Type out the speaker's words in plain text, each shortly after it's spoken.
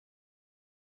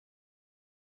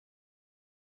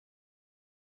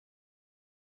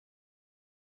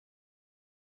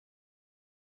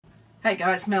Hey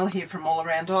guys, Mel here from All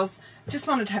Around Oz. Just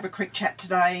wanted to have a quick chat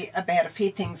today about a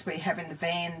few things we have in the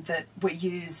van that we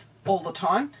use all the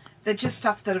time. They're just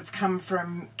stuff that have come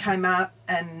from Kmart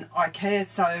and IKEA,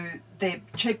 so they're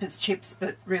cheap as chips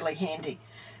but really handy.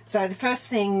 So the first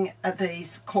thing are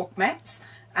these cork mats.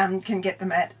 Can get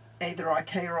them at either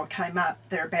IKEA or Kmart.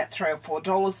 They're about $3 or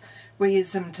 $4. We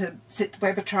use them to sit the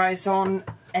Weber trays on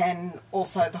and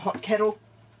also the hot kettle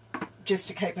just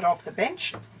to keep it off the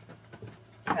bench.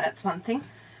 So that's one thing.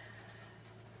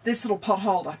 This little pot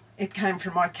holder, it came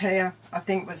from IKEA. I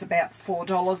think it was about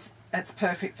 $4. It's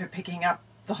perfect for picking up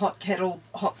the hot kettle,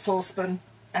 hot saucepan,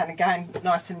 and again,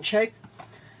 nice and cheap.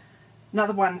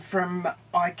 Another one from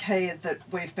IKEA that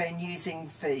we've been using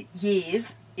for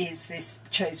years is this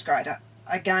cheese grater.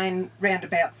 Again, round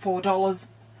about $4.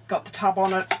 Got the tub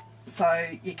on it,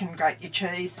 so you can grate your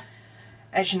cheese.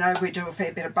 As you know, we do a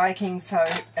fair bit of baking, so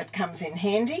it comes in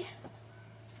handy.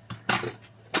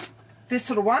 This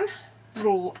little one,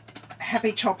 little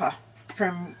happy chopper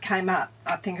from Kmart.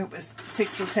 I think it was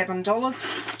 $6 or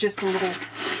 $7. Just a little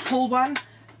pull one,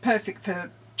 perfect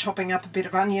for chopping up a bit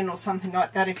of onion or something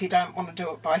like that if you don't want to do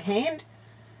it by hand.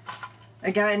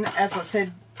 Again, as I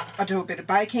said, I do a bit of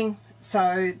baking,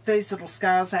 so these little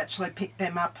scales, I actually picked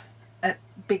them up at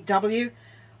Big W.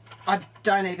 I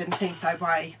don't even think they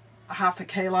weigh half a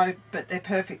kilo, but they're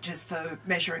perfect just for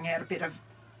measuring out a bit of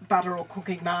butter or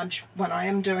cooking marge when I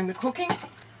am doing the cooking.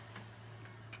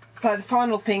 So the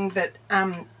final thing that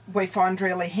we find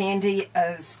really handy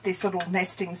is this little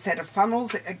nesting set of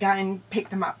funnels. Again, pick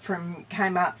them up from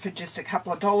Kmart for just a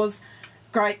couple of dollars.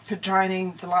 Great for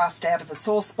draining the last out of a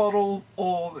sauce bottle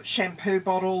or shampoo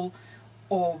bottle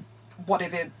or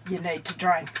whatever you need to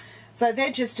drain. So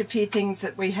they're just a few things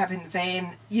that we have in the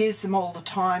van. Use them all the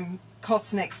time,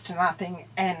 cost next to nothing,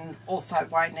 and also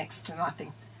weigh next to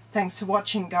nothing. Thanks for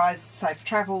watching, guys. Safe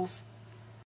travels.